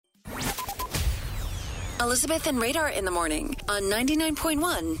Elizabeth and Radar in the morning on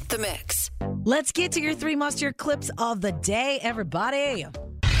 99.1 The Mix. Let's get to your 3 must-hear clips of the day, everybody.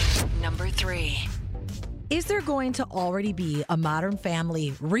 Number 3. Is there going to already be a Modern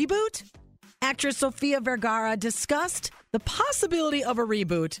Family reboot? Actress Sofia Vergara discussed the possibility of a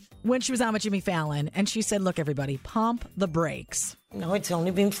reboot when she was on with Jimmy Fallon. And she said, look, everybody, pump the brakes. No, it's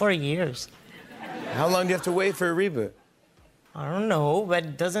only been 4 years. How long do you have to wait for a reboot? I don't know, but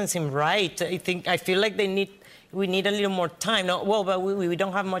it doesn't seem right. I feel like we need a little more time. No, well, but we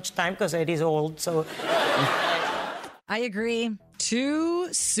don't have much time because Eddie's old, so... I agree.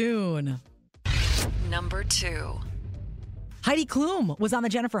 Too soon. Number 2. Heidi Klum was on the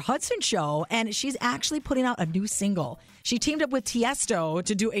Jennifer Hudson show, and she's actually putting out a new single. She teamed up with Tiesto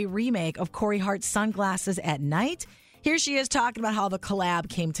to do a remake of Corey Hart's Sunglasses at Night. Here she is talking about how the collab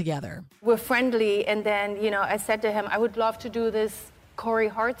came together. We're friendly, and then, I said to him, I would love to do this Corey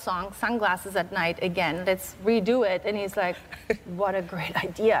Hart song, Sunglasses at Night, again. Let's redo it. And he's like, what a great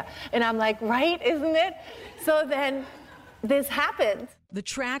idea. And I'm like, right, isn't it? So then this happened. The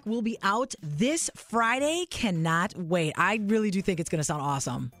track will be out this Friday. Cannot wait. I really do think it's going to sound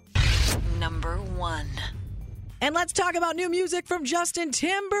awesome. Number 1. And let's talk about new music from Justin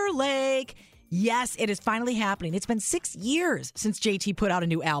Timberlake. Yes, it is finally happening. It's been 6 years since JT put out a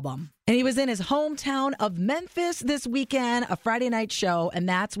new album. And he was in his hometown of Memphis this weekend, a Friday night show, and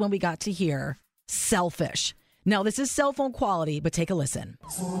that's when we got to hear Selfish. Now, this is cell phone quality, but take a listen.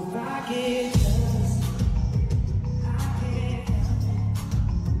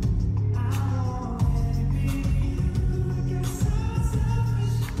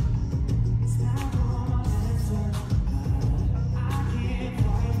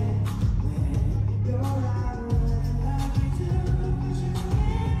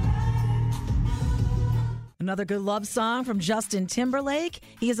 Another good love song from Justin Timberlake.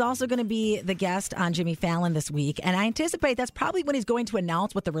 He is also going to be the guest on Jimmy Fallon this week. And I anticipate that's probably when he's going to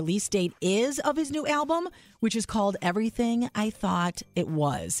announce what the release date is of his new album, which is called Everything I Thought It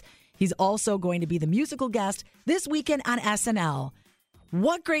Was. He's also going to be the musical guest this weekend on SNL.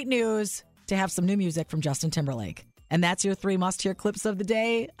 What great news to have some new music from Justin Timberlake. And that's your 3 must-hear clips of the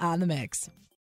day on The Mix.